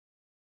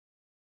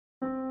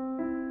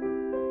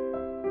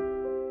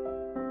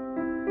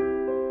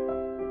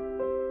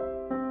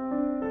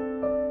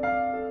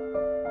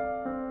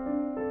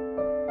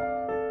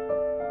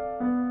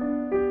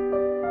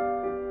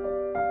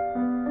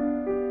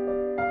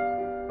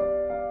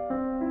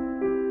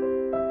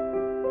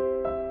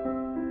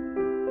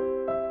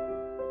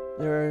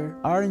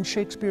are in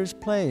Shakespeare's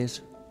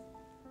plays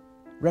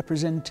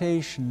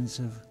representations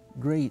of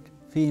great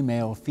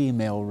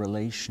female-female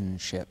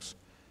relationships.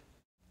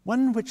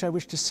 One which I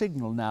wish to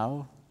signal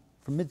now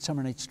from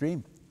Midsummer Night's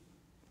Dream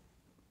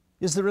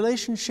is the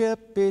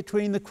relationship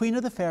between the Queen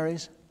of the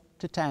Fairies,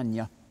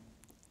 Titania,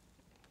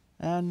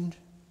 and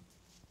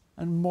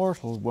a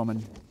mortal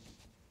woman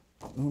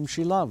whom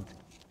she loved.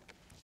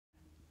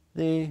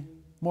 The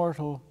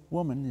mortal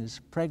woman is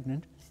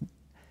pregnant,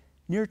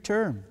 near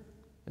term,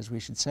 as we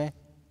should say,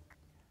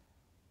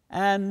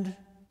 and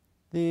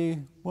the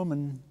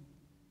woman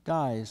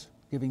dies,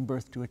 giving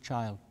birth to a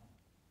child.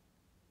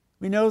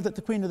 We know that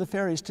the Queen of the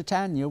Fairies,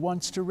 Titania,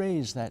 wants to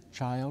raise that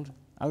child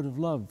out of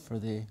love for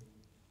the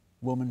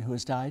woman who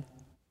has died.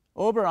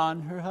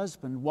 Oberon, her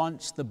husband,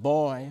 wants the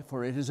boy,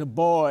 for it is a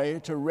boy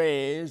to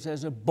raise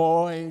as a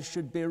boy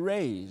should be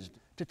raised.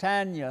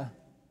 Titania,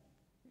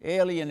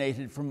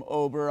 alienated from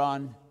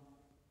Oberon,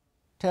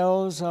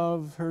 tells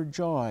of her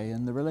joy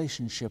in the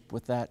relationship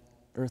with that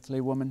earthly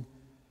woman,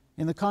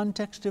 in the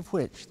context of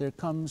which there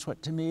comes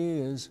what to me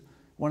is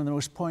one of the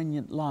most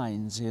poignant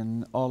lines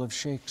in all of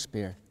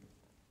Shakespeare.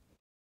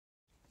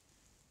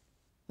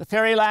 "The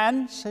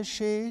fairyland," says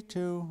she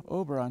to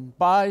Oberon,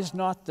 "buys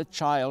not the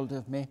child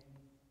of me.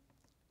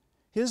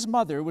 His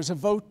mother was a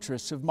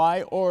votress of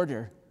my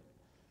order,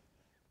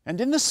 and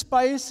in the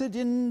spiced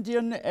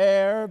Indian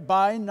air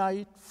by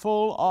night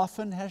full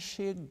often has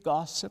she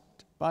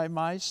gossiped by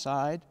my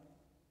side,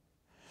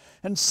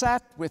 and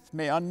sat with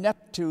me on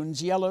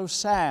Neptune's yellow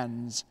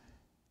sands,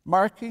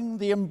 marking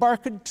the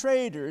embarked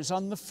traders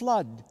on the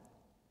flood,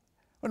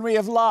 when we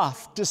have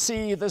laughed to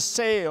see the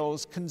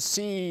sails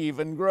conceive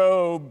and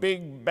grow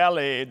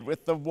big-bellied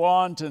with the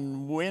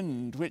wanton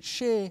wind, which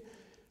she,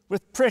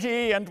 with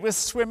pretty and with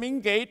swimming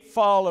gait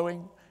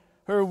following,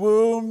 her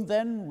womb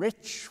then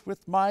rich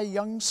with my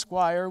young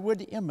squire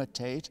would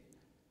imitate,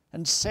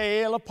 and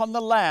sail upon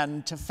the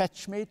land to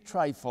fetch me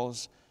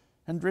trifles,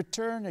 and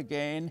return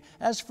again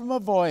as from a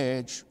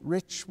voyage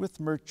rich with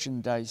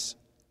merchandise.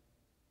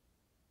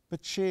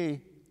 But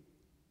she,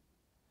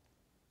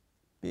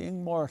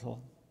 being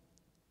mortal,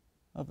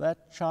 of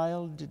that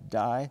child did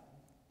die.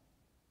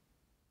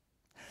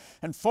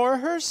 And for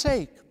her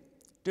sake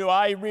do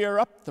I rear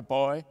up the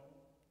boy,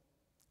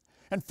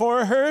 and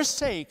for her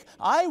sake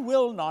I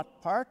will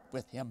not part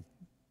with him."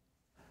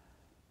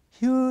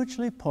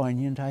 Hugely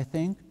poignant, I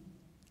think,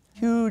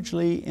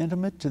 hugely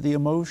intimate to the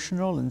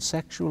emotional and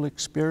sexual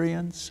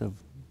experience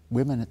of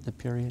women at the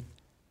period.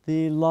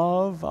 The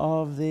love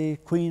of the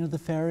Queen of the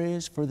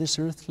Fairies for this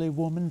earthly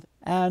woman,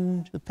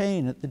 and the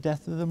pain at the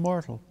death of the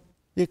mortal.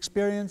 The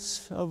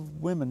experience of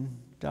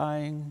women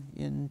dying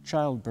in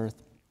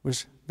childbirth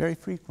was very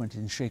frequent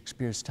in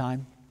Shakespeare's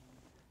time.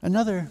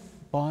 Another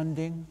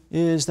bonding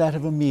is that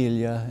of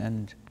Emilia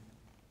and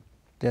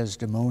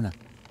Desdemona.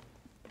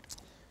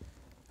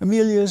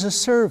 Emilia is a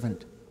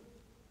servant,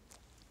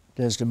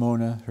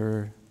 Desdemona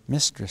her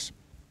mistress.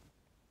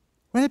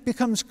 When it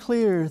becomes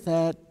clear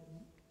that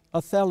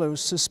Othello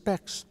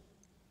suspects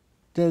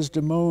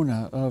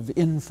Desdemona of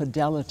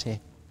infidelity,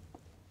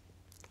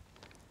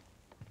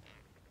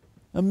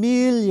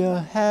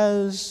 Emilia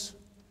has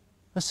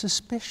a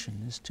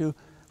suspicion as to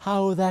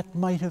how that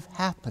might have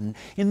happened.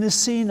 In this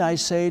scene, I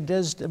say,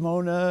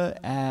 Desdemona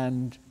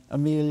and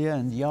Emilia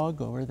and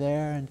Iago are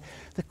there, and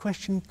the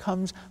question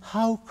comes,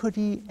 how could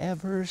he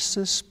ever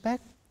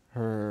suspect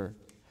her?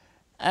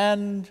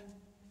 And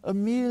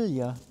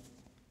Emilia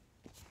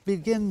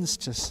begins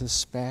to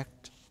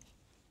suspect.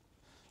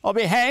 "I'll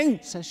be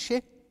hanged," says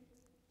she,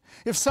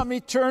 "if some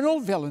eternal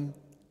villain,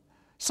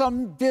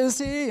 some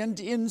busy and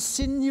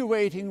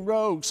insinuating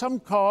rogue, some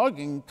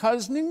cogging,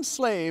 cozening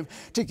slave,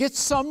 to get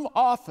some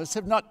office,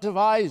 have not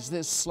devised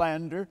this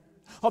slander.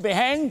 I'll be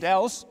hanged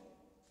else."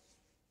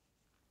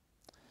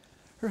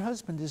 Her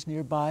husband is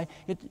nearby.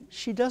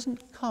 She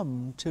doesn't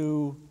come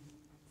to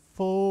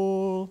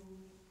full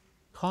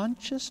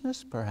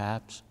consciousness,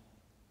 perhaps.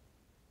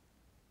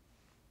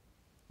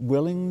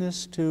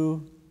 Willingness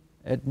to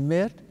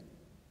admit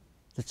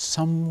that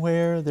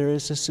somewhere there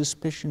is a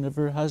suspicion of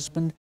her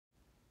husband.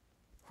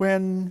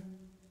 When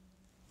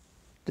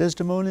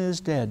Desdemona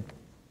is dead,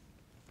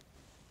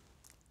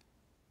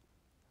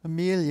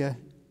 Emilia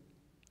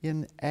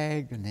in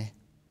agony,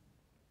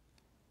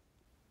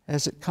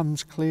 as it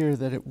comes clear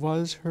that it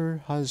was her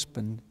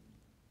husband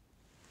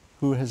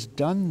who has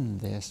done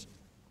this,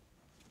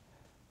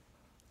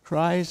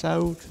 cries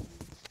out,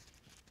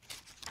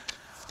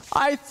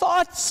 "I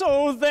thought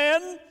so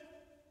then."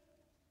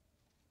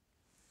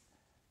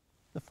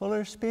 The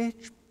fuller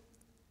speech,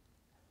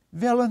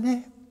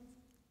 "Villainy,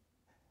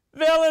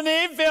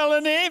 villainy,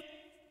 villainy.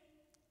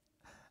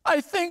 I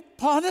think,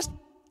 Ponus,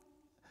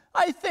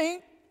 I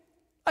think,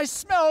 I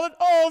smell it,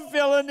 oh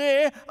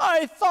villainy.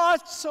 I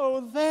thought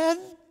so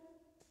then.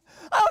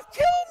 I'll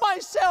kill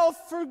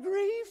myself for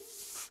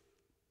grief."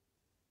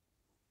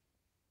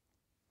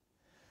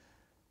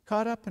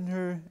 Caught up in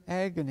her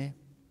agony,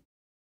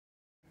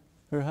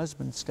 her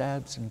husband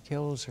stabs and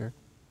kills her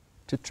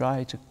to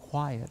try to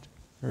quiet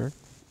her.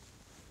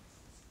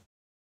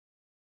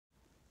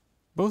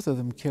 both of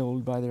them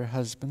killed by their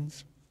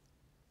husbands,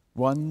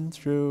 one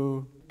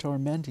through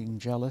tormenting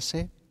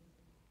jealousy,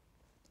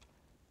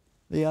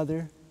 the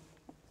other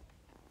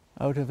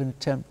out of an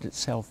attempt at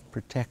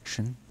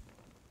self-protection.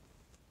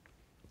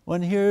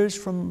 One hears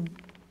from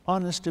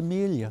honest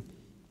Amelia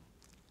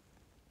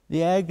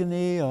the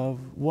agony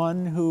of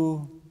one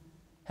who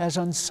has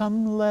on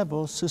some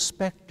level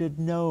suspected,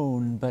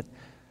 known, but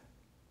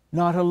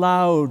not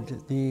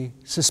allowed the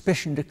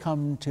suspicion to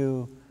come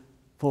to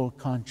full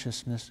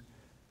consciousness.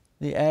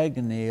 The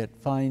agony at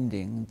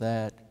finding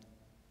that,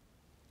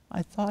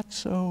 I thought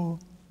so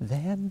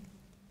then.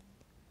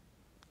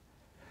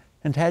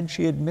 And had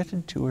she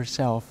admitted to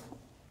herself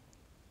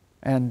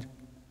and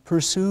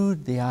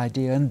pursued the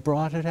idea and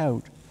brought it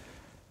out,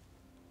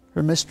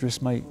 her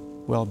mistress might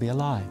well be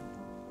alive.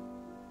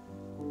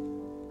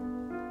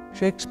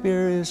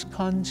 Shakespeare is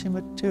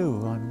consummate too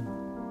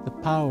on the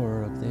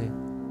power of the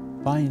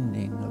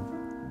finding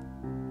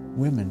of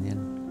women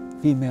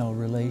in female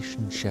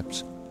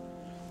relationships,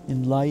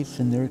 in life,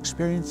 in their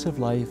experience of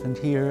life, and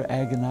here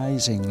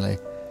agonizingly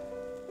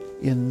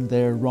in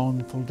their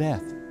wrongful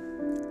death.